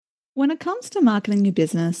When it comes to marketing your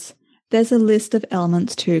business, there's a list of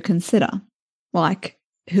elements to consider, like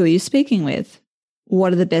who are you speaking with?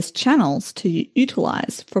 What are the best channels to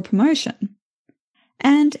utilize for promotion?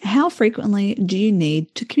 And how frequently do you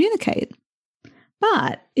need to communicate?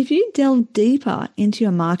 But if you delve deeper into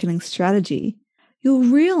your marketing strategy, you'll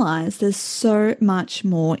realize there's so much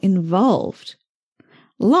more involved,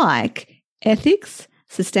 like ethics,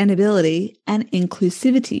 sustainability, and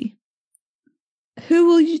inclusivity. Who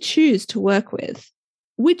will you choose to work with?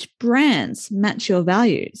 Which brands match your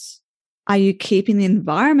values? Are you keeping the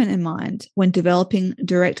environment in mind when developing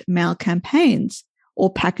direct mail campaigns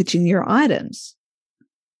or packaging your items?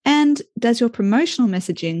 And does your promotional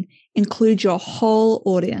messaging include your whole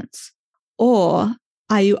audience? Or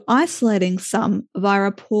are you isolating some via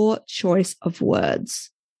a poor choice of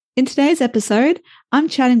words? In today's episode, I'm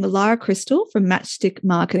chatting with Lara Crystal from Matchstick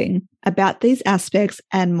Marketing about these aspects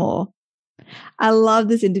and more. I love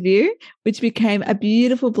this interview, which became a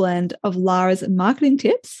beautiful blend of Lara's marketing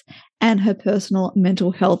tips and her personal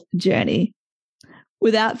mental health journey.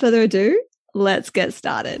 Without further ado, let's get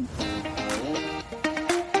started.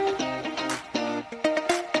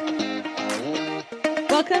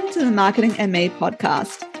 Welcome to the Marketing and Me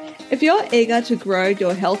podcast. If you're eager to grow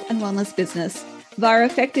your health and wellness business via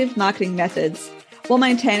effective marketing methods while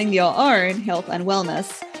maintaining your own health and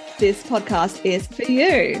wellness, this podcast is for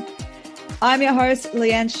you. I'm your host,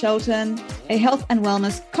 Leanne Shelton, a health and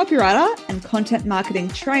wellness copywriter and content marketing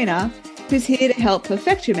trainer who's here to help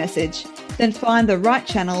perfect your message, then find the right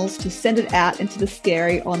channels to send it out into the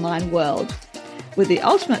scary online world, with the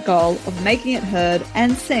ultimate goal of making it heard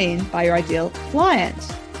and seen by your ideal client.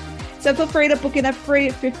 So feel free to book in a free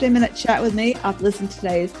 15-minute chat with me after listening to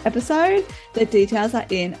today's episode. The details are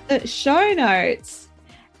in the show notes.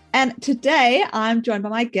 And today I'm joined by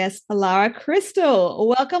my guest, Lara Crystal.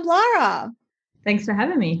 Welcome, Lara. Thanks for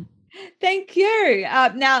having me. Thank you.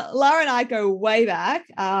 Now, Lara and I go way back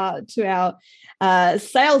to our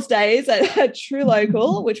sales days at True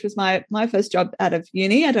Local, which was my first job out of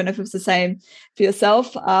uni. I don't know if it was the same for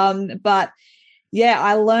yourself, but yeah,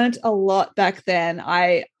 I learned a lot back then.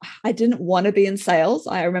 I didn't want to be in sales.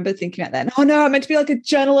 I remember thinking about that. Oh no, I'm meant to be like a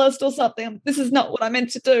journalist or something. This is not what I'm meant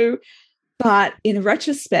to do. But in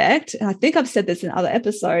retrospect, and I think I've said this in other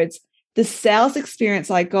episodes, the sales experience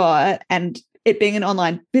I got and it being an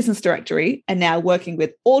online business directory and now working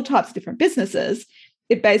with all types of different businesses,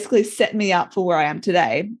 it basically set me up for where I am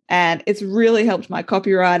today. And it's really helped my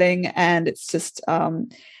copywriting, and it's just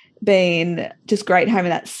been just great having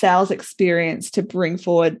that sales experience to bring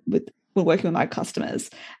forward with when working with my customers.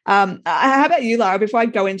 How about you, Lara? Before I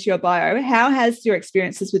go into your bio, how has your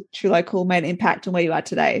experiences with True Local made an impact on where you are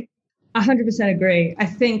today? 100% agree. I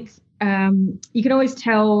think you can always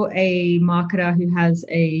tell a marketer who has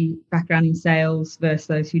a background in sales versus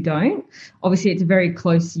those who don't. Obviously, it's a very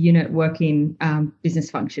close unit working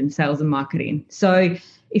business function, sales and marketing. So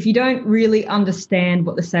if you don't really understand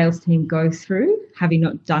what the sales team goes through, having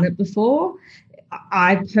not done it before,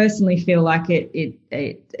 I personally feel like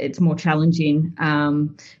it's more challenging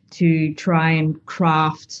to try and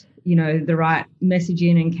craft, the right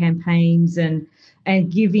messaging and campaigns and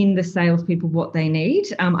giving the salespeople what they need.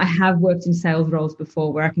 I have worked in sales roles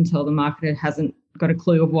before where I can tell the marketer hasn't got a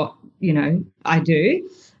clue of what, I do,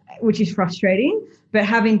 which is frustrating. But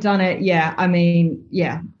having done it,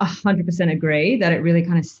 100% agree that it really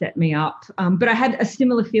kind of set me up. But I had a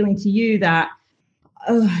similar feeling to you that,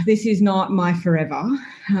 this is not my forever.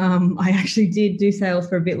 I actually did do sales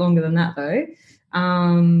for a bit longer than that, though.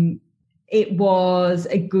 It was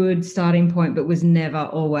a good starting point, but was never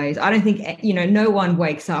always. I don't think, no one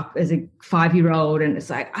wakes up as a 5-year-old and it's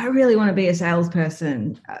like, I really want to be a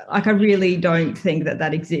salesperson. I really don't think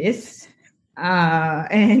that exists.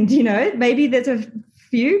 And, maybe there's a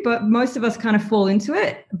few, but most of us kind of fall into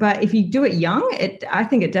it. But if you do it young, I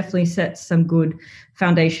think it definitely sets some good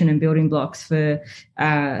foundation and building blocks for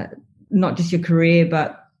not just your career,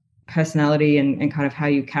 but personality and kind of how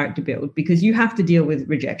you character build, because you have to deal with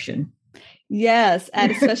rejection. Yes,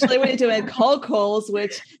 and especially when you're doing cold calls,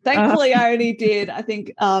 which thankfully I only did, I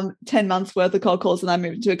think, 10 months worth of cold calls, and I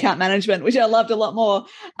moved to account management, which I loved a lot more.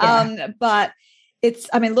 Yeah. But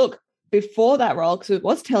look, before that role, because it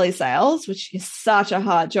was telesales, which is such a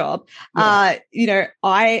hard job, I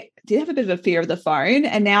did have a bit of a fear of the phone,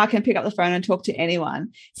 and now I can pick up the phone and talk to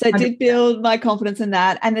anyone. So it did build my confidence in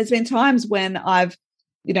that. And there's been times when I've,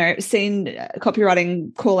 seen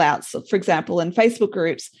copywriting call outs, for example, in Facebook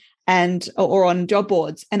groups, or on job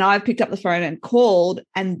boards, and I've picked up the phone and called,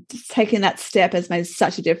 and taking that step has made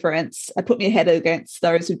such a difference. It put me ahead against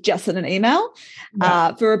those who just sent an email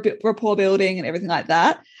for rapport building and everything like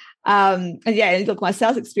that. And yeah, look, my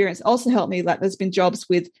sales experience also helped me. Like, there's been jobs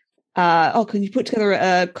with, can you put together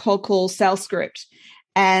a cold call sales script?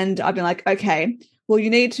 And I've been like, okay, well, you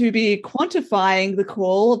need to be quantifying the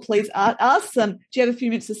call. Please ask them, do you have a few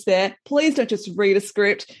minutes to spare? Please don't just read a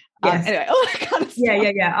script. Yes. Anyway, all that kind of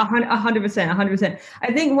stuff. Yeah. 100%.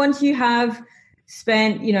 I think once you have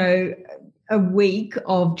spent, a week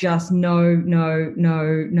of just no,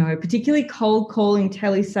 particularly cold calling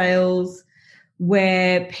telesales,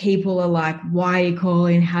 where people are like, why are you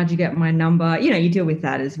calling? How'd you get my number? You deal with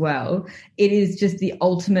that as well. It is just the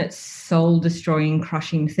ultimate soul destroying,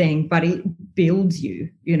 crushing thing, but it builds you,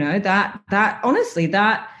 that honestly,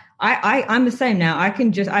 that I'm the same now. I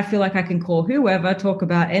feel like I can call whoever, talk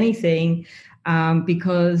about anything,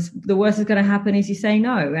 because the worst that's going to happen is you say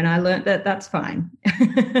no. And I learned that that's fine.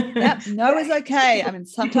 Yep, no is okay. I mean,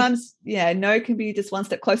 sometimes, no can be just one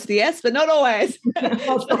step closer to yes, but not always.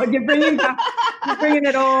 Oh, God, you're bringing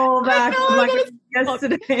it all back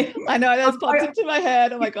yesterday. I know, that's popped into my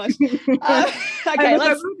head. Oh, my gosh. Okay,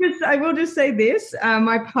 I will just say this.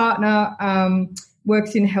 My partner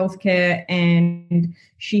works in healthcare, and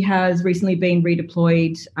she has recently been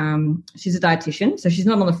redeployed. She's a dietitian, so she's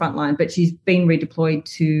not on the front line, but she's been redeployed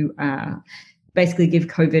to basically give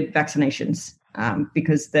COVID vaccinations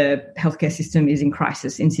because the healthcare system is in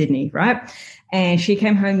crisis in Sydney, right? And she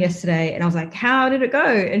came home yesterday, and I was like, how did it go?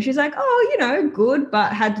 And she's like, good,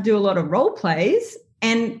 but had to do a lot of role plays.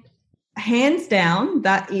 And hands down,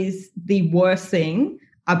 that is the worst thing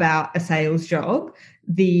about a sales job.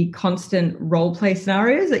 The constant role play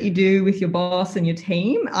scenarios that you do with your boss and your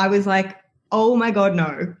team. I was like, oh my God,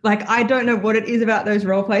 no. Like, I don't know what it is about those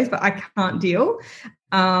role plays, but I can't deal.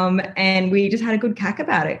 And we just had a good cack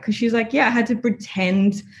about it, because she's like, I had to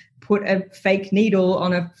pretend, put a fake needle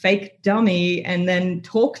on a fake dummy and then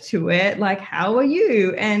talk to it. Like, how are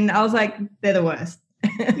you? And I was like, they're the worst.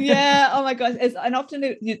 Yeah. Oh my gosh. And often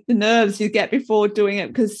the nerves you get before doing it,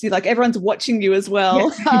 because everyone's watching you as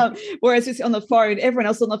well. Yeah. Whereas just on the phone, everyone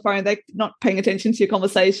else on the phone, they're not paying attention to your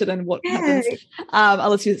conversation and what happens.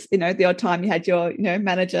 Unless the odd time you had your,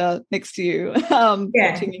 manager next to you.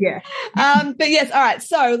 Watching you. Yeah. But yes. All right.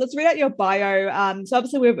 So let's read out your bio. So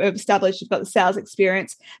obviously we've established you've got the sales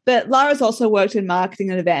experience, but Lara's also worked in marketing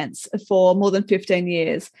and events for more than 15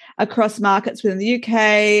 years across markets within the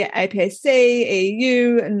UK, APAC, EU,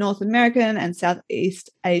 North American and Southeast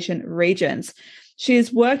Asian regions. She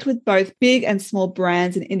has worked with both big and small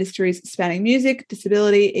brands in industries spanning music,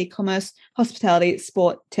 disability, e-commerce, hospitality,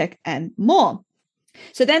 sport, tech, and more.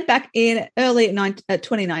 So then back in early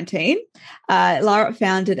 2019, Lara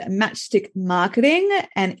founded Matchstick Marketing,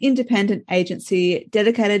 an independent agency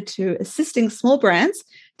dedicated to assisting small brands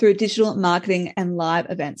through digital marketing and live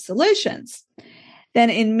event solutions. Then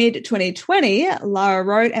in mid-2020, Lara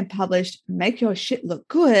wrote and published Make Your Shit Look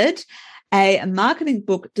Good, a marketing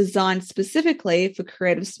book designed specifically for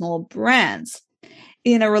creative small brands.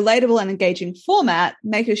 In a relatable and engaging format,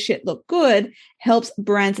 Make Your Shit Look Good helps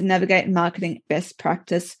brands navigate marketing best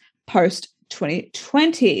practice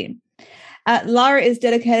post-2020. Lara is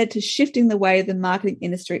dedicated to shifting the way the marketing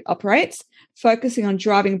industry operates, focusing on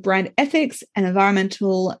driving brand ethics and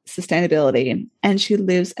environmental sustainability. And she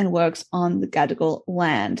lives and works on the Gadigal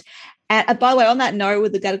land. And by the way, on that note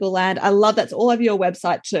with the Gadigal land, I love that's all over your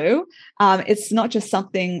website too. It's not just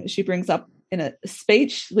something she brings up in a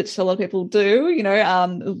speech, which a lot of people do,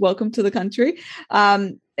 welcome to the country.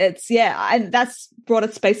 And that's brought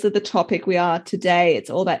us basically the topic we are today. It's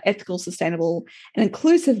all about ethical, sustainable, and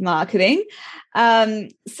inclusive marketing. So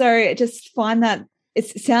I just find that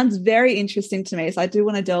it sounds very interesting to me. So I do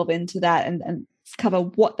want to delve into that and cover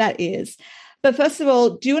what that is. But first of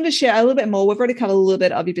all, do you want to share a little bit more? We've already covered a little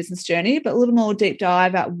bit of your business journey, but a little more deep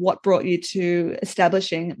dive at what brought you to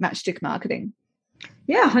establishing Matchstick Marketing.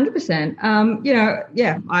 Yeah, 100%.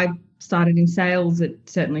 I started in sales. It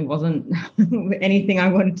certainly wasn't anything I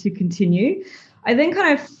wanted to continue. I then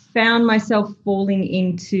kind of found myself falling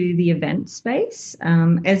into the event space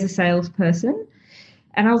as a salesperson.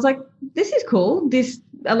 And I was like, this is cool. This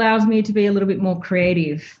allows me to be a little bit more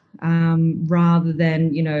creative rather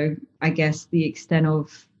than, I guess the extent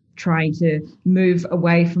of trying to move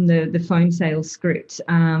away from the phone sales script.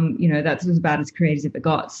 That was about as creative as it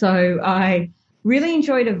got. So I really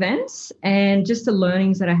enjoyed events and just the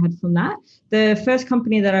learnings that I had from that. The first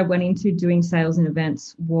company that I went into doing sales and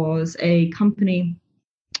events was a company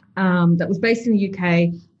that was based in the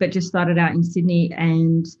UK, but just started out in Sydney,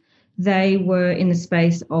 and they were in the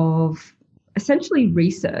space of essentially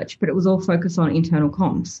research, but it was all focused on internal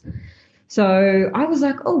comms. So I was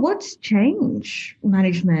like, oh, what's change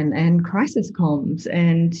management and crisis comms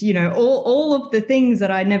and, all of the things that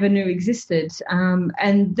I never knew existed.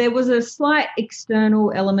 And there was a slight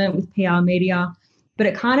external element with PR media, but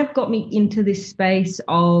it kind of got me into this space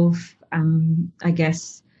of, I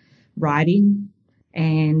guess, writing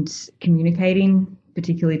and communicating,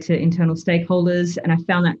 particularly to internal stakeholders. And I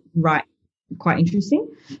found that quite interesting.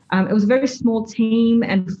 It was a very small team.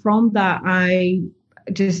 And from that, I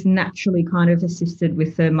just naturally kind of assisted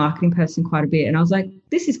with the marketing person quite a bit. And I was like,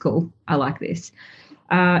 this is cool. I like this.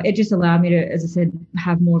 It just allowed me to, as I said,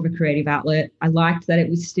 have more of a creative outlet. I liked that it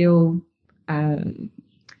was still, you're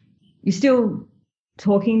still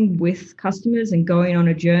talking with customers and going on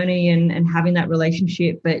a journey and having that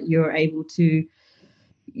relationship, but you're able to,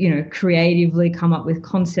 creatively come up with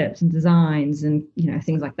concepts and designs and,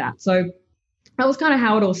 things like that. So that was kind of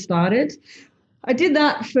how it all started. I did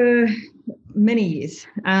that for many years.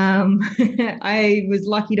 I was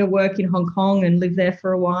lucky to work in Hong Kong and live there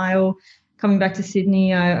for a while. Coming back to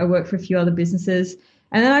Sydney, I worked for a few other businesses.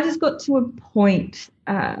 And then I just got to a point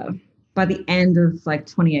by the end of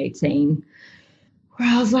 2018 where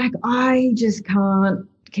I was like, I just can't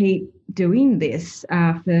keep doing this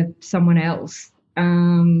for someone else.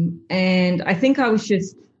 And I think I was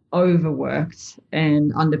just overworked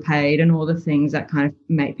and underpaid and all the things that kind of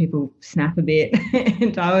make people snap a bit.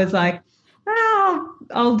 And I was like,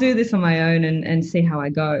 I'll do this on my own and see how I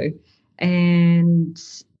go. And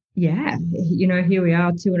yeah, here we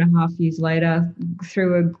are 2.5 years later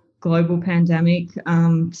through a global pandemic,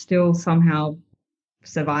 still somehow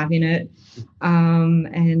surviving it.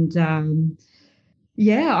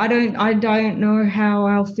 Yeah, I don't know how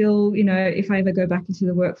I'll feel, if I ever go back into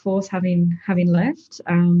the workforce having left.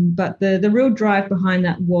 But the real drive behind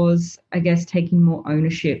that was, I guess, taking more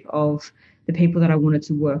ownership of the people that I wanted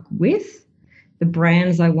to work with, the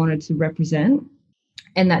brands I wanted to represent.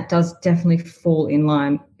 And that does definitely fall in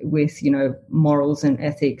line with, morals and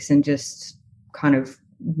ethics and just kind of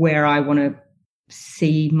where I want to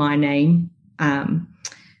see my name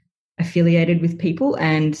affiliated with people.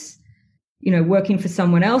 And working for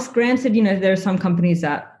someone else, granted, there are some companies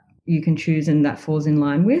that you can choose and that falls in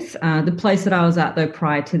line with. The place that I was at, though,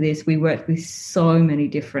 prior to this, we worked with so many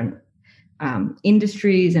different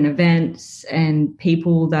industries and events and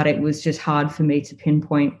people that it was just hard for me to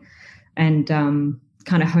pinpoint and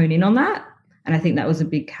kind of hone in on that. And I think that was a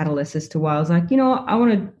big catalyst as to why I was like, I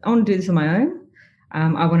want to do this on my own.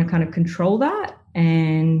 I want to kind of control that.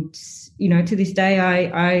 And, to this day,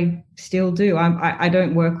 I still do. I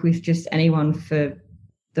don't work with just anyone for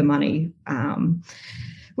the money,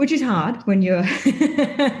 which is hard when you're,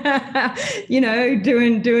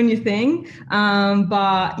 doing your thing.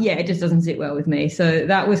 But yeah, it just doesn't sit well with me. So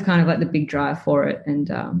that was kind of like the big drive for it. And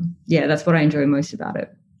that's what I enjoy most about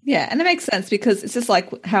it. Yeah, and it makes sense because it's just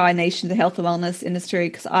like how I niche in the health and wellness industry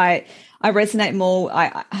because I resonate more.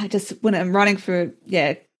 I just, when I'm running for,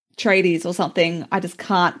 tradies or something, I just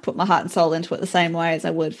can't put my heart and soul into it the same way as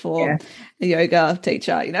I would for a yoga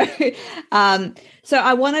teacher, So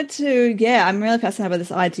I wanted to, I'm really fascinated by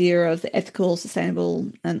this idea of the ethical,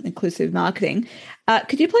 sustainable and inclusive marketing.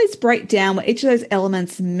 Could you please break down what each of those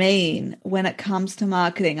elements mean when it comes to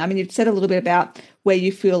marketing? I mean, you've said a little bit about where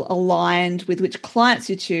you feel aligned with which clients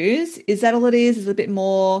you choose. Is that all it is? Is it a bit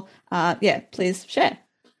more? Please share.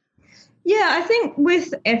 Yeah, I think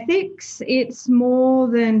with ethics, it's more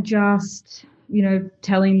than just,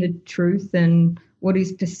 telling the truth and what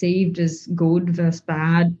is perceived as good versus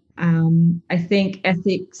bad. I think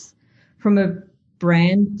ethics from a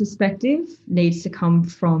brand perspective needs to come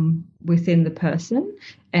from within the person.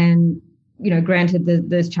 And, granted,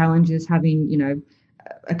 there's challenges having,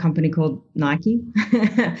 a company called Nike,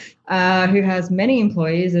 who has many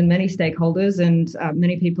employees and many stakeholders and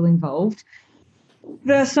many people involved.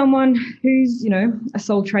 Versus someone who's, a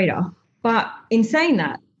sole trader. But in saying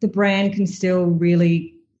that, the brand can still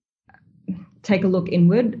really take a look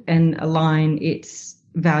inward and align its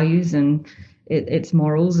values and its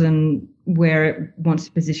morals and where it wants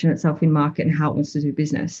to position itself in market and how it wants to do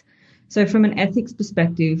business. So from an ethics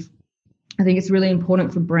perspective, I think it's really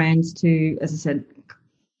important for brands to, as I said,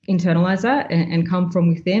 internalize that and come from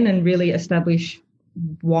within and really establish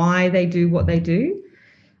why they do what they do.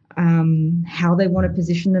 How they want to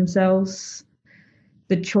position themselves,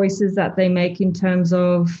 the choices that they make in terms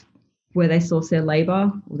of where they source their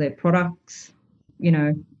labor or their products,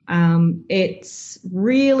 it's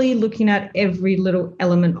really looking at every little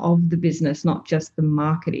element of the business, not just the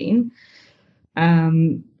marketing,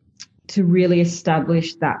 to really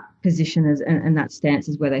establish that position and that stance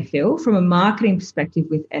is where they feel. From a marketing perspective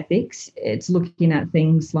with ethics, it's looking at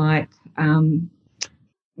things like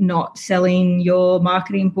not selling your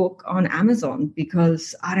marketing book on Amazon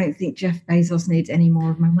because I don't think Jeff Bezos needs any more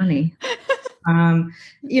of my money. And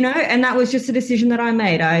that was just a decision that I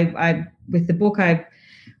made. I with the book, I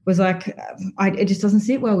was like, it just doesn't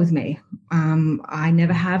sit well with me. I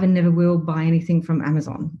never have and never will buy anything from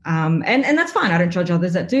Amazon. And that's fine. I don't judge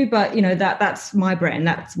others that do, but that's my brand.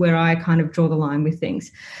 That's where I kind of draw the line with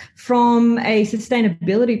things. From a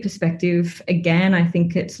sustainability perspective, again, I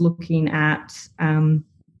think it's looking at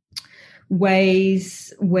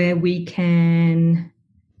ways where we can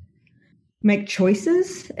make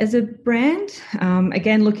choices as a brand.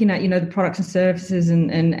 Again, looking at, the products and services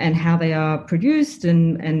and how they are produced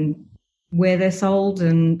and where they're sold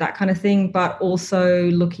and that kind of thing, but also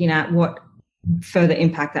looking at what further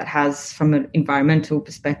impact that has from an environmental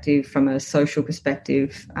perspective, from a social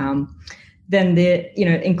perspective. Then the,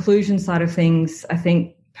 inclusion side of things, I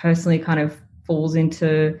think personally kind of falls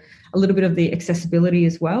into a little bit of the accessibility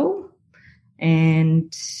as well.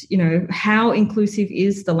 And, how inclusive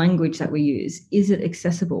is the language that we use? Is it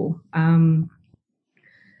accessible?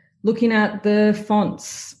 Looking at the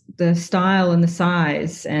fonts, the style and the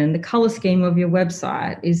size and the color scheme of your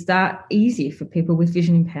website, is that easy for people with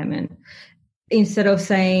vision impairment? Instead of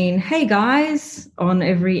saying, hey, guys, on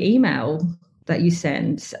every email that you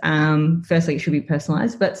send, firstly, it should be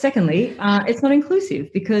personalized. But secondly, it's not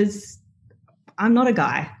inclusive because I'm not a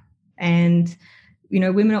guy and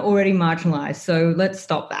women are already marginalized, so let's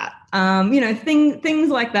stop that. Things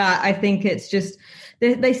like that. I think it's just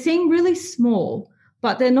they seem really small,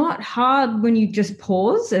 but they're not hard when you just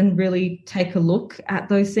pause and really take a look at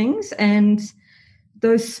those things. And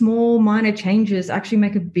those small minor changes actually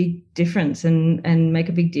make a big difference and make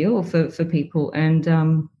a big deal for people. And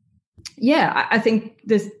I think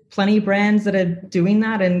there's plenty of brands that are doing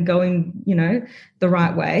that and going, the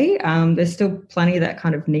right way. There's still plenty that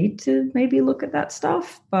kind of need to maybe look at that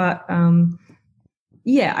stuff. But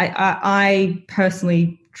I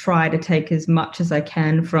personally try to take as much as I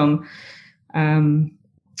can from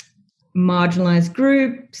marginalized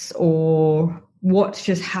groups or what's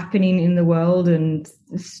just happening in the world and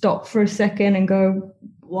stop for a second and go,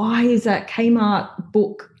 why is that Kmart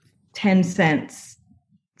book 10 cents?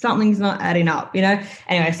 Something's not adding up,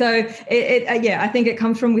 Anyway, so I think it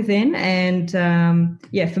comes from within. And,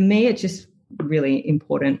 for me, it's just really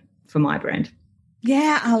important for my brand.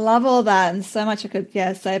 Yeah, I love all that. And so much I could,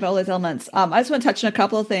 say about all those elements. I just want to touch on a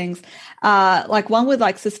couple of things. Like one with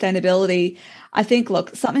like sustainability. I think,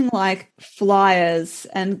 look, something like flyers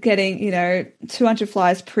and getting, 200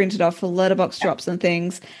 flyers printed off for letterbox drops and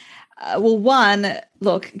things. One,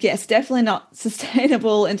 look, yes, definitely not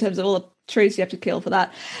sustainable in terms of all the trees you have to kill for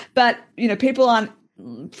that. But, people aren't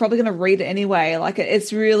probably going to read it anyway. Like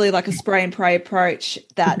it's really like a spray and pray approach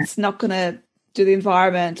that's not going to do the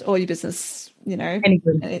environment or your business,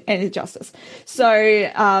 any justice. So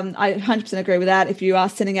I 100% agree with that. If you are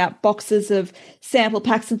sending out boxes of sample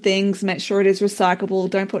packs and things, make sure it is recyclable.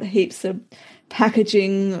 Don't put heaps of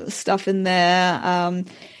packaging stuff in there.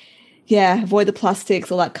 Avoid the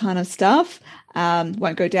plastics, all that kind of stuff.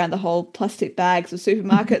 Won't go down the whole plastic bags of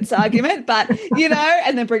supermarkets argument, but,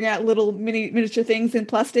 and then bring out little miniature things in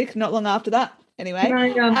plastic not long after that. Anyway.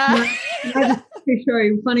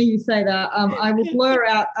 Funny you say that. I will blur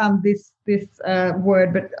out this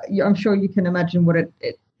word, but I'm sure you can imagine what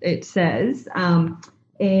it says.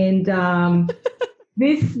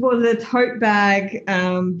 This was a tote bag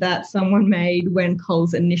that someone made when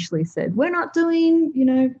Coles initially said, we're not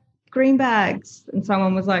doing, green bags. And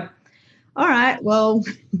someone was like, all right, well,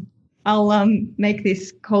 I'll make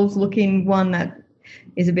this Coles looking one that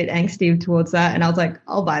is a bit angsty towards that. And I was like,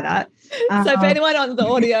 I'll buy that. So for anyone on the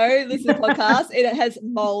audio, listen to the podcast, it has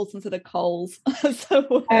moles instead of Coles. And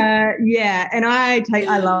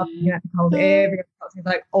I love Coles. Every He's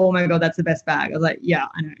like, oh my God, that's the best bag. I was like, yeah,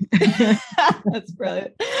 I know. That's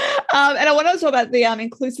brilliant. And I want to talk about the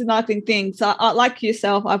inclusive marketing thing. So like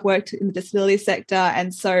yourself, I've worked in the disability sector.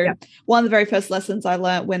 And so one of the very first lessons I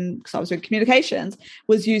learned because I was doing communications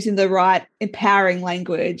was using the right empowering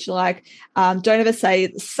language. Like don't ever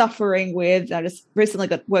say suffering with. I just recently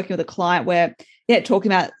got working with a client where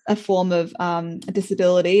talking about a form of a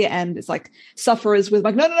disability, and it's like sufferers with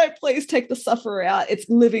like, no, please take the sufferer out. It's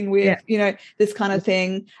living with, this kind of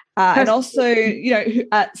thing. And also,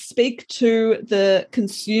 speak to the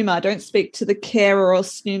consumer. Don't speak to the carer or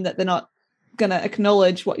assume that they're not going to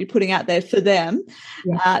acknowledge what you're putting out there for them.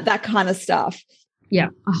 That kind of stuff. Yeah,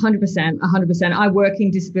 100%. I work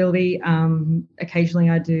in disability. Occasionally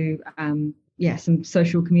I do, some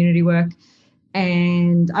social community work.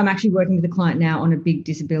 And I'm actually working with a client now on a big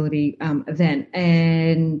disability event.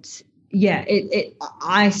 And yeah,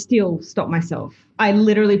 I still stop myself. I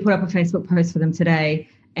literally put up a Facebook post for them today,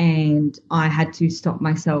 and I had to stop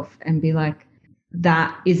myself and be like,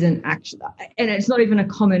 that isn't actually, and it's not even a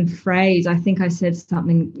common phrase. I think I said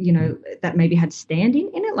something, that maybe had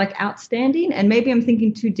standing in it, like outstanding. And maybe I'm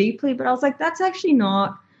thinking too deeply, but I was like, that's actually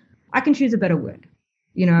not, I can choose a better word.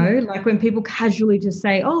 Like when people casually just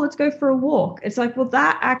say, oh, let's go for a walk. It's like, well,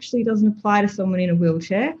 that actually doesn't apply to someone in a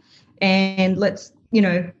wheelchair. And let's,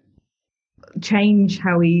 change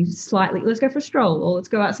how we let's go for a stroll or let's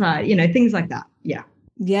go outside, things like that. Yeah.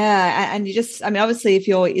 Yeah. And you just, obviously if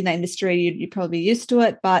you're in the industry, you're probably used to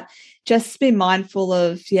it, but just be mindful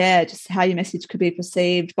of, just how your message could be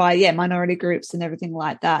perceived by, minority groups and everything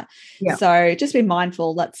like that. Yeah. So just be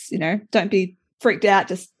mindful. Don't be freaked out,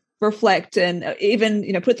 just reflect and even,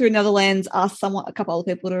 put through another lens, ask a couple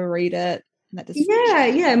other people to read it.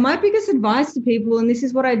 Yeah. My biggest advice to people, and this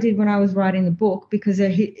is what I did when I was writing the book, because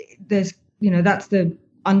there's, that's the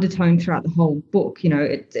undertone throughout the whole book.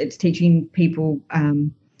 It's teaching people,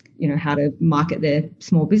 how to market their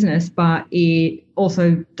small business, but it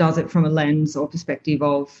also does it from a lens or perspective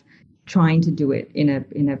of trying to do it in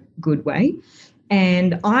a good way.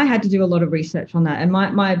 And I had to do a lot of research on that. And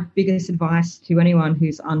my biggest advice to anyone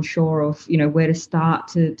who's unsure of, where to start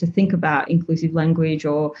to think about inclusive language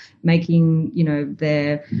or making,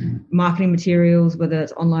 their marketing materials, whether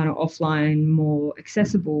it's online or offline, more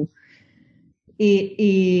accessible, it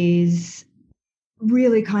is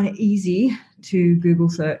really kind of easy to Google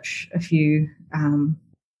search a few,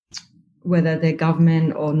 whether they're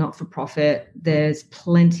government or not-for-profit. There's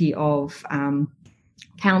plenty of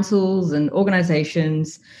councils and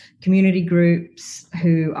organizations, community groups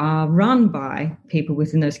who are run by people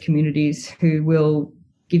within those communities who will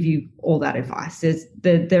give you all that advice.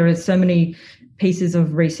 There are so many pieces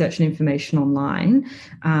of research and information online,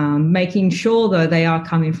 making sure, though, they are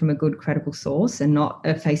coming from a good, credible source and not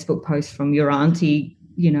a Facebook post from your auntie,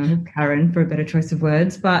 Karen, for a better choice of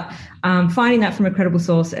words, but finding that from a credible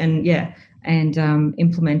source and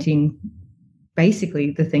implementing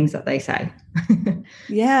basically the things that they say.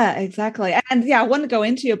 Yeah, exactly. And I want to go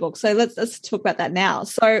into your book. So let's talk about that now.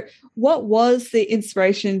 So what was the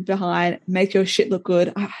inspiration behind Make Your Shit Look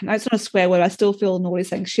Good? I know it's not a swear word. I still feel naughty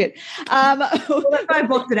saying shit. Well, that's why I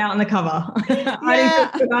blocked it out on the cover. I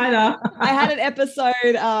didn't feel good either. I had an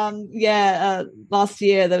episode, last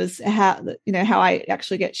year that was how I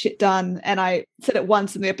actually get shit done. And I said it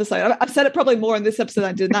once in the episode. I've said it probably more in this episode than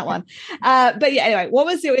I did in that one. But anyway, what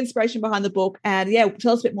was your inspiration behind the book? And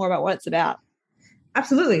tell us a bit more about what it's about.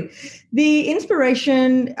 Absolutely. The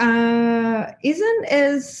inspiration isn't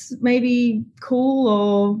as maybe cool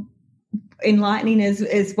or enlightening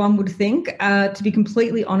as one would think. To be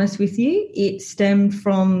completely honest with you, it stemmed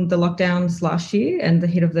from the lockdowns last year and the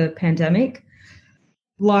hit of the pandemic.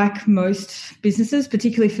 Like most businesses,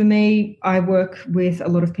 particularly for me, I work with a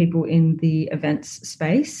lot of people in the events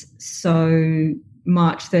space. So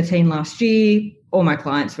March 13 last year, all my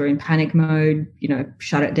clients were in panic mode,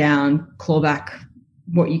 shut it down, claw back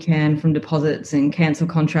what you can from deposits and cancel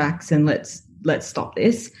contracts and let's stop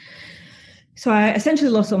this. So I essentially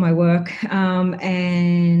lost all my work,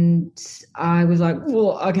 and I was like,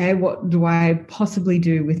 well, okay, what do I possibly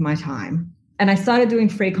do with my time? And I started doing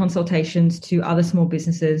free consultations to other small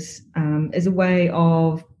businesses as a way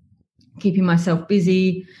of keeping myself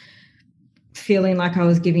busy, feeling like I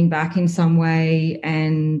was giving back in some way,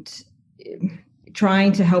 and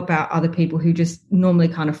trying to help out other people who just normally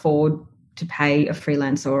can't afford to pay a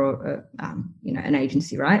freelancer or an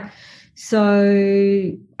agency, right?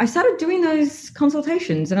 So I started doing those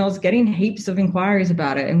consultations and I was getting heaps of inquiries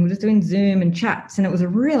about it, and we're just doing Zoom and chats, and it was a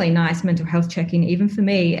really nice mental health check-in even for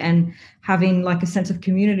me, and having like a sense of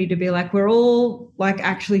community to be like, we're all like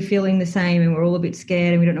actually feeling the same and we're all a bit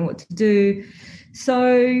scared and we don't know what to do.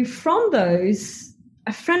 So from those,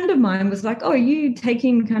 a friend of mine was like, oh, are you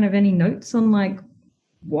taking kind of any notes on like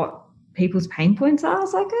what people's pain points are? I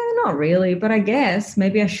was like, not really, but I guess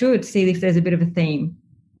maybe I should see if there's a bit of a theme.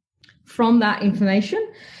 From that information,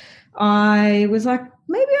 I was like,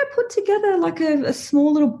 maybe I put together like a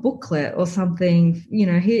small little booklet or something.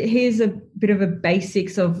 Here's a bit of a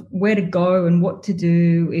basics of where to go and what to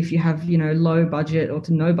do if you have, low budget or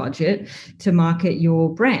to no budget to market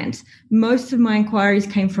your brand. Most of my inquiries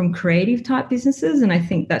came from creative type businesses, and I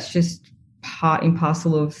think that's just part and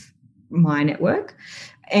parcel of my network.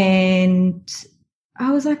 And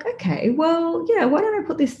I was like, okay, well, yeah, why don't I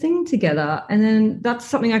put this thing together? And then that's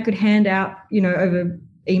something I could hand out, over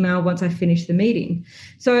email once I finished the meeting.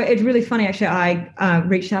 So it's really funny, actually. I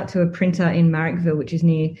reached out to a printer in Marrickville, which is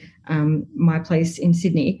near my place in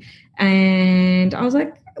Sydney. And I was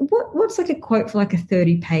like, what's like a quote for like a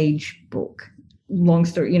 30-page book? Long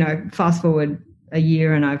story, fast forward a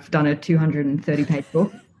year and I've done a 230-page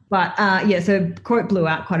book. But so quote blew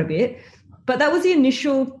out quite a bit. But that was the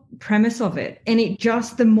initial premise of it. And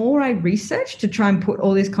the more I researched to try and put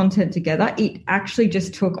all this content together, it actually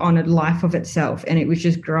just took on a life of itself. And it was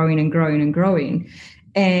just growing and growing and growing.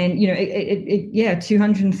 And,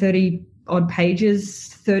 230 odd pages,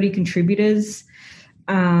 30 contributors,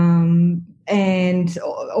 and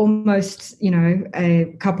almost,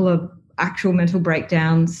 a couple of actual mental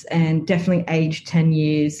breakdowns, and definitely aged 10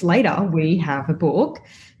 years later, we have a book.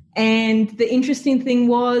 And the interesting thing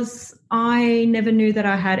was I never knew that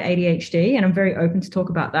I had ADHD, and I'm very open to talk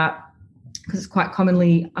about that because it's quite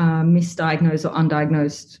commonly misdiagnosed or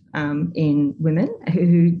undiagnosed in women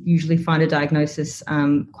who usually find a diagnosis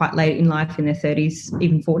quite late in life, in their 30s,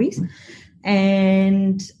 even 40s.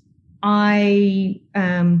 And I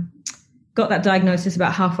got that diagnosis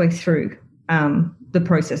about halfway through the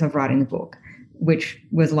process of writing the book, which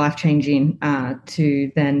was life-changing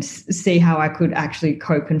to then see how I could actually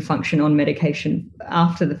cope and function on medication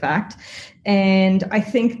after the fact. And I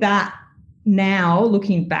think that now,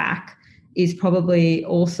 looking back, is probably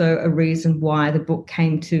also a reason why the book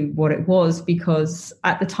came to what it was, because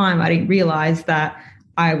at the time I didn't realize that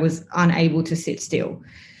I was unable to sit still.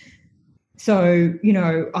 So,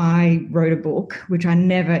 I wrote a book, which I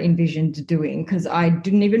never envisioned doing because I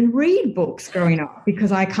didn't even read books growing up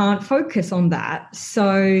because I can't focus on that.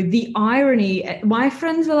 So the irony, my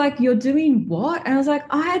friends were like, "You're doing what?" And I was like,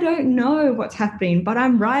 "I don't know what's happening, but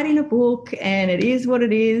I'm writing a book and it is what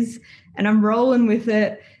it is and I'm rolling with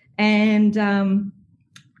it." And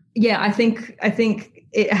I think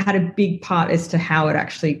it had a big part as to how it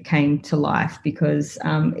actually came to life, because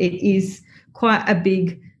it is quite a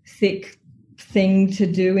big, thick thing to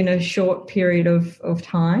do in a short period of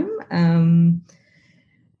time.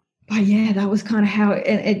 But yeah, that was kind of how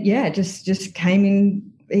it just came in.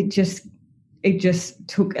 It just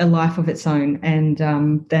took a life of its own. And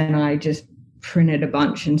then I just printed a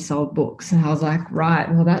bunch and sold books. And I was like, right,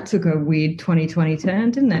 well, that took a weird 2020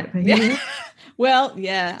 turn, didn't it? But, yeah. Well,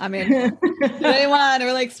 yeah, I mean, did anyone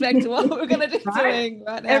really expect what we're going to be doing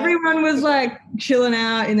right now? Everyone was like chilling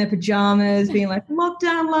out in their pajamas, being like,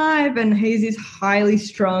 lockdown live. And he's this highly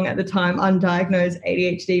strung, at the time, undiagnosed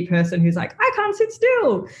ADHD person who's like, I can't sit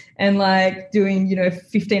still, and like doing,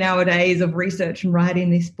 15-hour days of research and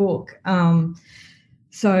writing this book.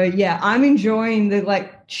 So yeah, I'm enjoying the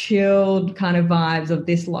like chilled kind of vibes of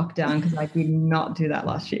this lockdown because I did not do that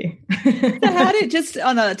last year. So just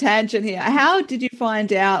on a tangent here, how did you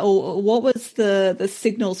find out, or what was the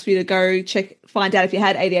signals for you to go find out if you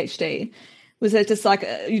had ADHD? Was it just like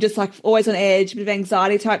you just like always on edge, a bit of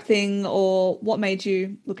anxiety type thing, or what made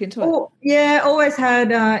you look into it? Oh, yeah, always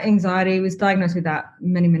had anxiety. Was diagnosed with that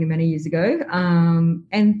many, many, many years ago.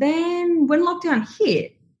 And then when lockdown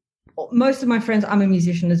hit, most of my friends, I'm a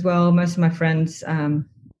musician as well, most of my friends are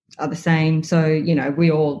the same. So, we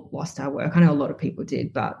all lost our work. I know a lot of people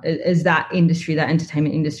did, but as that industry, that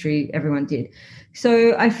entertainment industry, everyone did.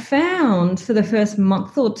 So I found for the first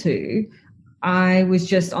month or two, I was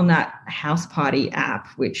just on that house party app,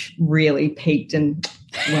 which really peaked and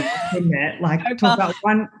went up in there. Like talk about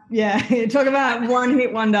one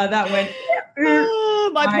hit wonder that went.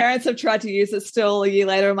 My parents have tried to use it still a year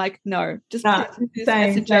later. I'm like, no, just use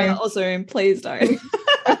Messenger or Zoom, please don't.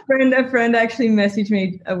 a friend actually messaged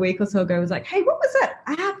me a week or so ago, was like, hey, what was that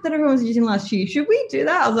app that everyone was using last year? Should we do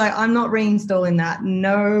that? I was like, I'm not reinstalling that.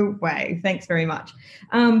 No way. Thanks very much.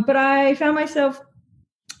 But I found myself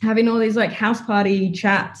having all these like house party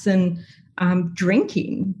chats and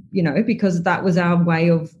drinking, because that was our way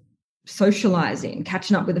of socializing,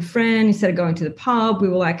 catching up with a friend. Instead of going to the pub, we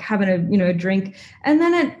were like having a drink. And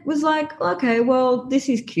then it was like, okay, well, this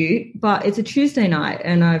is cute, but it's a Tuesday night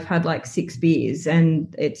and I've had like 6 beers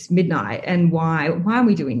and it's midnight, and why are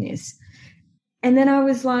we doing this? And then I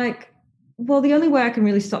was like, well, the only way I can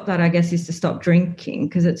really stop that, I guess, is to stop drinking,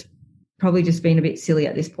 because it's probably just been a bit silly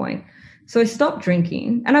at this point. So I stopped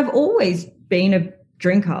drinking, and I've always been a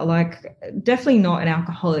drinker, like definitely not an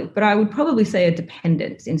alcoholic, but I would probably say a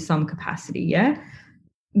dependent in some capacity, yeah,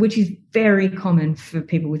 which is very common for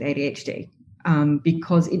people with ADHD,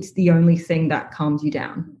 because it's the only thing that calms you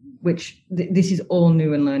down, which this is all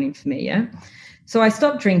new and learning for me, yeah. So I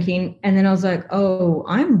stopped drinking, and then I was like, oh,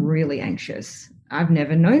 I'm really anxious. I've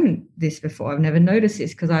never known this before. I've never noticed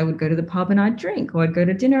this, because I would go to the pub and I'd drink, or I'd go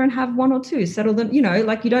to dinner and have 1 or 2, settle them,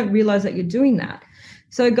 like you don't realize that you're doing that.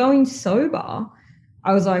 So going sober,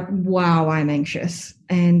 I was like, wow, I'm anxious.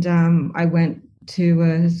 And I went to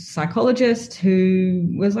a psychologist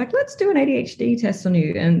who was like, let's do an ADHD test on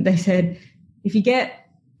you. And they said, if you get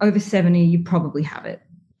over 70, you probably have it.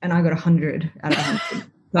 And I got 100 out of 100.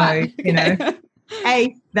 So,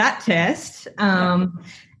 that test.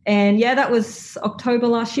 And yeah, that was October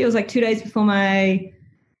last year. It was like 2 days before my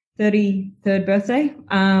 33rd birthday.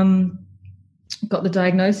 Got the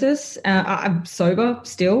diagnosis. I'm sober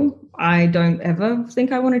still. I don't ever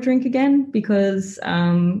think I want to drink again because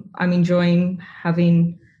I'm enjoying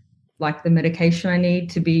having like the medication I need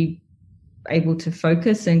to be able to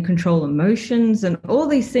focus and control emotions and all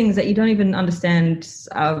these things that you don't even understand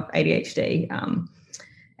of ADHD.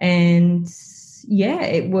 And yeah,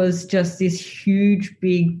 it was just this huge,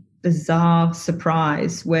 big, bizarre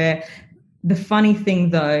surprise where the funny thing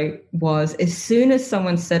though was as soon as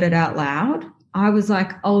someone said it out loud, I was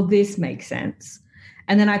like, oh, this makes sense.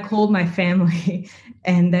 And then I called my family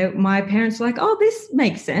and my parents were like, oh, this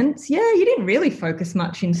makes sense. Yeah, you didn't really focus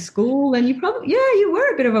much in school and you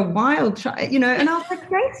were a bit of a wild child, And I was like,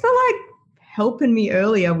 thanks for like helping me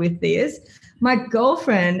earlier with this. My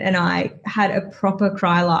girlfriend and I had a proper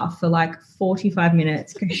cry laugh for like 45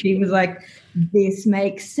 minutes because she was like, this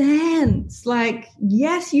makes sense. Like,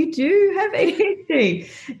 yes, you do have ADHD.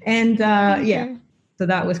 And yeah. So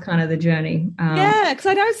that was kind of the journey. Yeah, because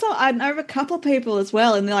I know a couple of people as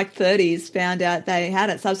well in their like 30s found out they had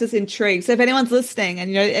it. So I was just intrigued. So if anyone's listening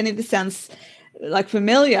and, any of this sounds like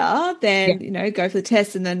familiar, then, go for the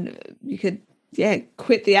test and then you could,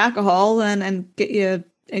 quit the alcohol and get your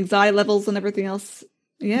anxiety levels and everything else,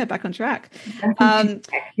 back on track.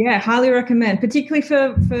 Highly recommend, particularly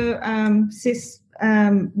for cis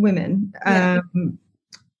women. Yeah.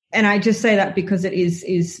 And I just say that because it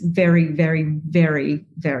is very, very, very,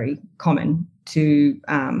 very common to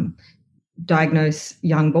diagnose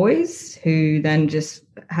young boys who then just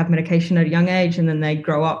have medication at a young age and then they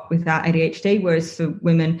grow up without ADHD. Whereas for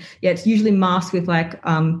women, it's usually masked with like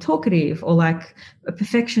talkative or like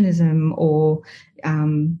perfectionism or,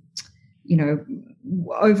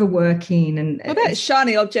 overworking. And what about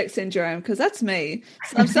shiny object syndrome? Because that's me.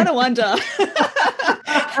 So I'm starting to wonder.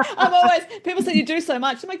 People say you do so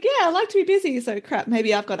much. I'm like, yeah, I like to be busy. So crap,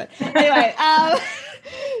 maybe I've got it. Anyway,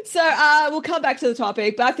 so we'll come back to the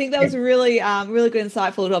topic, but I think that was really, really good,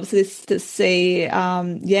 insightful, obviously, to see,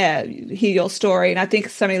 hear your story. And I think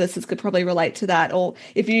so many listeners could probably relate to that. Or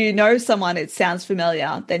if you know someone, it sounds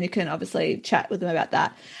familiar, then you can obviously chat with them about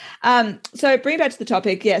that. So bring back to the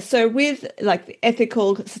topic. Yeah. So with like the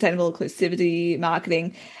ethical, sustainable inclusivity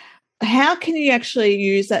marketing, how can you actually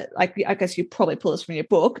use that? Like, I guess you probably pull this from your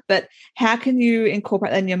book, but how can you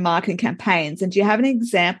incorporate that in your marketing campaigns? And do you have any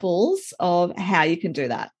examples of how you can do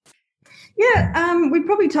that? Yeah, we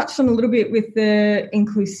probably touched on a little bit with the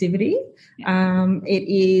inclusivity. It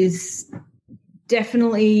is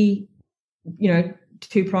definitely,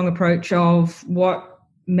 two-prong approach of what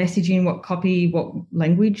messaging, what copy, what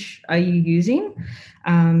language are you using?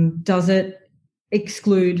 Does it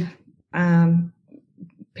exclude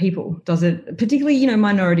people? Does it, particularly,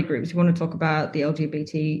 minority groups? We want to talk about the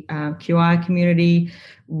LGBTQI community.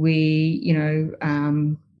 We,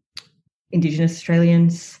 Indigenous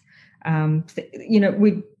Australians.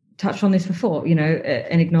 We touched on this before.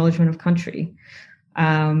 An acknowledgement of country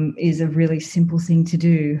is a really simple thing to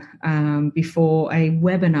do before a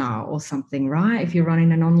webinar or something, right? If you're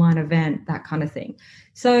running an online event, that kind of thing.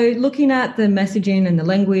 So looking at the messaging and the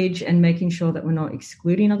language and making sure that we're not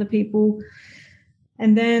excluding other people.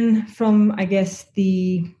 And then from, I guess,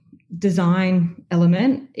 the design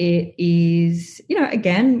element, it is,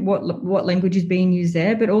 again, what language is being used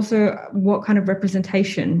there, but also what kind of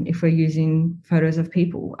representation if we're using photos of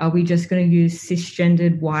people. Are we just going to use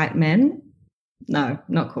cisgendered white men? No,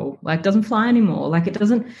 not cool. Like, it doesn't fly anymore. Like, it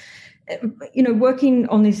doesn't, working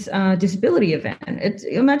on this disability event,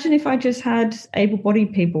 imagine if I just had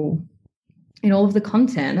able-bodied people in all of the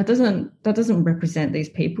content. That doesn't represent these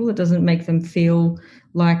people. It doesn't make them feel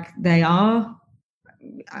like they are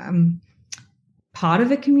part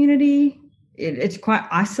of a community. It's quite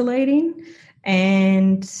isolating.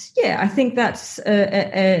 And I think that's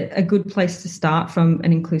a good place to start from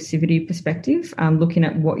an inclusivity perspective, looking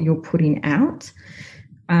at what you're putting out.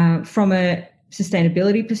 From a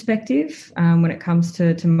sustainability perspective, when it comes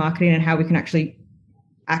to marketing and how we can actually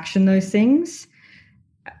action those things,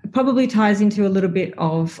 probably ties into a little bit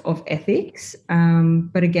of ethics.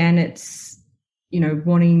 But again, it's,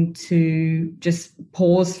 wanting to just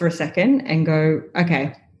pause for a second and go,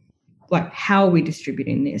 okay, like, how are we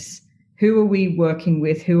distributing this? Who are we working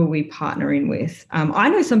with? Who are we partnering with? I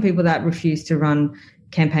know some people that refuse to run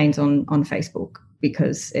campaigns on Facebook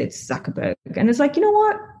because it's Zuckerberg. And it's like, you know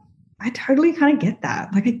what? I totally kind of get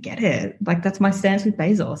that. Like, I get it. Like, that's my stance with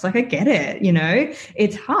Bezos. Like, I get it.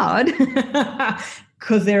 It's hard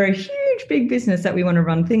because they're a huge huge, big business that we want to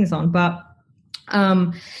run things on. But,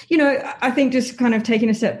 I think just kind of taking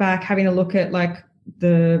a step back, having a look at like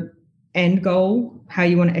the end goal, how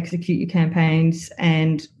you want to execute your campaigns,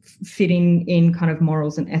 and fitting in kind of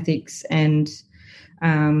morals and ethics, and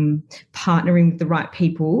partnering with the right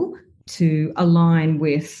people to align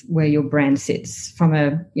with where your brand sits from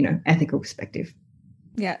a, ethical perspective.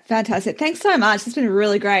 Yeah, fantastic. Thanks so much. It's been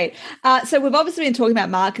really great. So we've obviously been talking about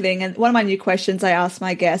marketing, and one of my new questions I ask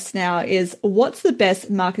my guests now is, what's the best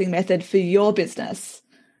marketing method for your business?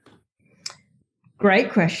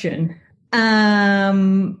 Great question.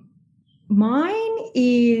 Mine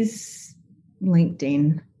is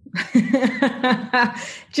LinkedIn.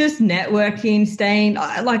 Just networking, staying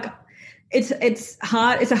it's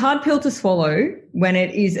hard. It's a hard pill to swallow when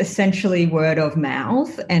it is essentially word of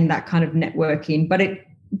mouth and that kind of networking. But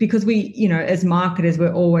because we, as marketers,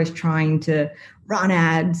 we're always trying to run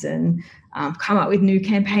ads and come up with new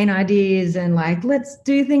campaign ideas and like, let's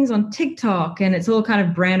do things on TikTok. And it's all kind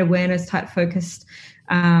of brand awareness type focused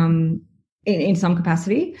in some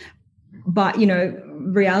capacity. But,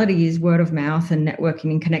 reality is word of mouth and networking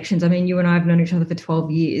and connections. I mean, you and I have known each other for 12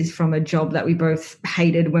 years from a job that we both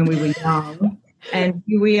hated when we were young. And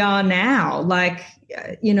here we are now. Like,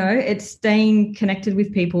 it's staying connected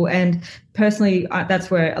with people. And personally, that's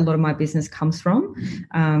where a lot of my business comes from.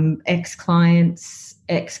 Ex-clients,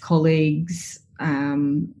 ex-colleagues,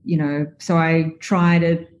 so I try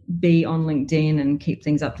to be on LinkedIn and keep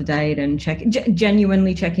things up to date and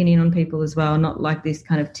genuinely checking in on people as well. Not like this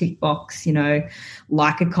kind of tick box,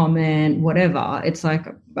 like a comment, whatever. It's like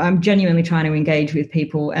I'm genuinely trying to engage with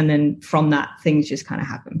people, and then from that, things just kind of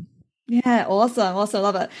happen. Yeah, awesome. Also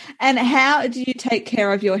love it. And how do you take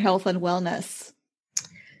care of your health and wellness?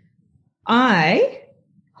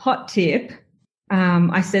 Hot tip.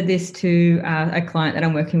 I said this to a client that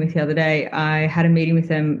I'm working with the other day. I had a meeting with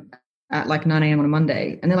them at like 9 a.m. on a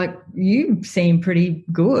Monday. And they're like, you seem pretty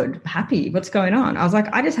good, happy. What's going on? I was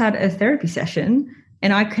like, I just had a therapy session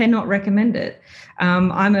and I cannot recommend it.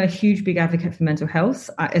 I'm a huge, big advocate for mental health.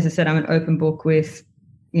 As I said, I'm an open book with,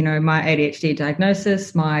 my ADHD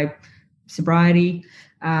diagnosis, my sobriety.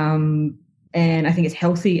 And I think it's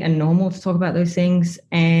healthy and normal to talk about those things.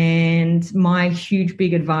 And my huge,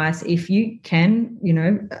 big advice, if you can,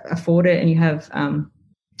 afford it and you have,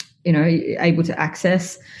 able to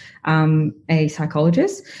access a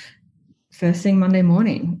psychologist, first thing Monday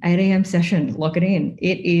morning, 8 a.m. session, lock it in.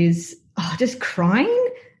 It is just crying.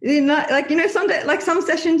 Some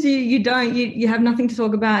sessions you have nothing to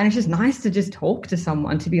talk about, and it's just nice to just talk to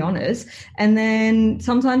someone, to be honest. And then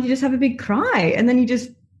sometimes you just have a big cry, and then you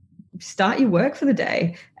just start your work for the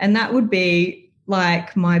day. And that would be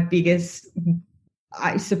like my biggest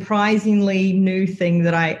surprisingly new thing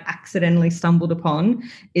that I accidentally stumbled upon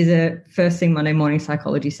is a first thing Monday morning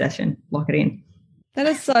psychology session. Lock it in. That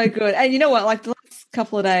is so good. And you know what? Like the last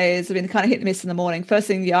couple of days have been kind of hit and miss in the morning. First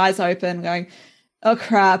thing, the eyes open, going, oh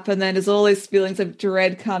crap. And then there's all these feelings of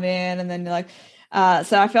dread come in. And then you're like,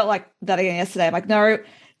 so I felt like that again yesterday. I'm like, no,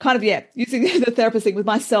 kind of, using the therapist thing with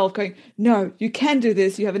myself going, no, you can do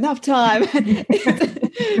this. You have enough time.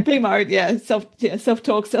 Being my own,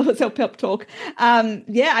 self-talk, self-pep talk.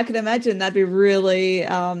 I can imagine that'd be really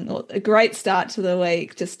a great start to the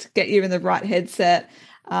week. Just get you in the right headspace.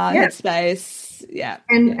 Yeah.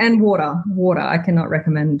 And water. I cannot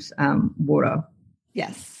recommend water.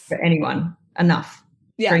 Yes. For anyone. Enough.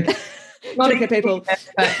 Yeah. Drink people.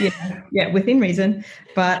 But, within reason.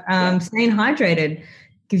 But staying hydrated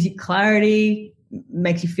gives you clarity,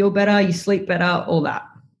 makes you feel better, you sleep better, all that.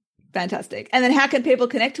 Fantastic. And then how can people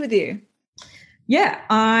connect with you? Yeah,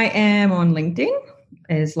 I am on LinkedIn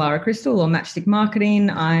as Lara Crystal or Matchstick Marketing.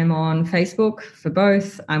 I'm on Facebook for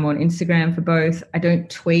both. I'm on Instagram for both. I don't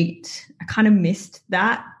tweet. I kind of missed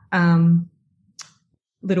that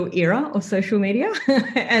little era of social media.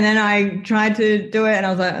 And then I tried to do it and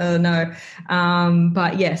I was like, oh no.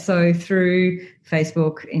 So through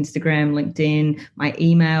Facebook, Instagram, LinkedIn, my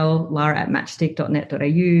email,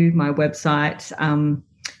 lara@matchstick.net.au, my website.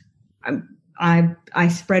 I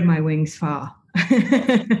spread my wings far.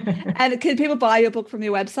 And can people buy your book from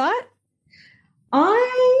your website?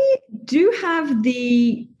 I do have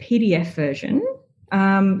the PDF version.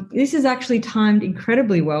 This is actually timed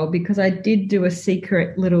incredibly well because I did do a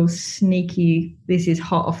secret little sneaky, this is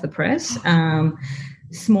hot off the press,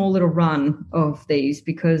 small little run of these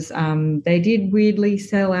because they did weirdly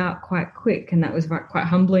sell out quite quick, and that was quite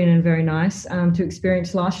humbling and very nice to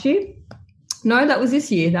experience last year. No, that was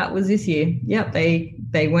this year. Yep,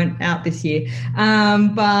 they went out this year.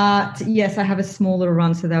 But yes, I have a small little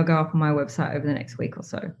run, so they'll go up on my website over the next week or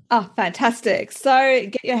so. Oh, fantastic. So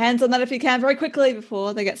get your hands on that if you can very quickly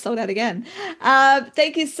before they get sold out again.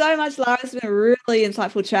 Thank you so much, Lara. It's been a really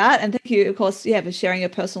insightful chat. And thank you, of course, for sharing your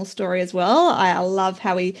personal story as well. I love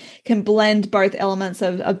how we can blend both elements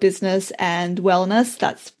of business and wellness.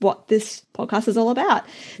 That's what this podcast is all about.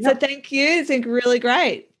 Yep. So thank you. It's been really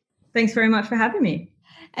great. Thanks very much for having me.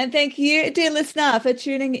 And thank you, dear listener, for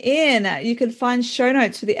tuning in. You can find show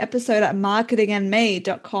notes for the episode at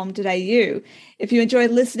marketingandme.com.au. If you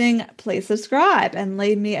enjoyed listening, please subscribe and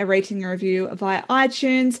leave me a rating and review via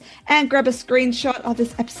iTunes, and grab a screenshot of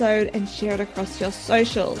this episode and share it across your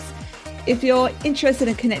socials. If you're interested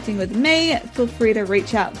in connecting with me, feel free to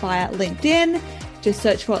reach out via LinkedIn. Just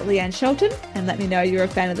search for Leanne Shelton and let me know you're a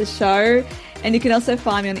fan of the show. And you can also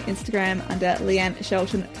find me on Instagram under Leanne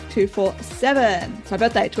Shelton 247. It's my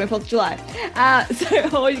birthday, 24th of July.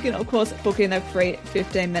 Or you can, of course, book in a free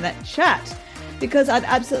 15-minute chat, because I'd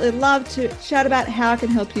absolutely love to chat about how I can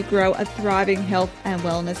help you grow a thriving health and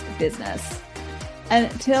wellness business.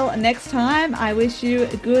 Until next time, I wish you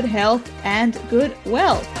good health and good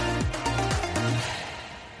wealth.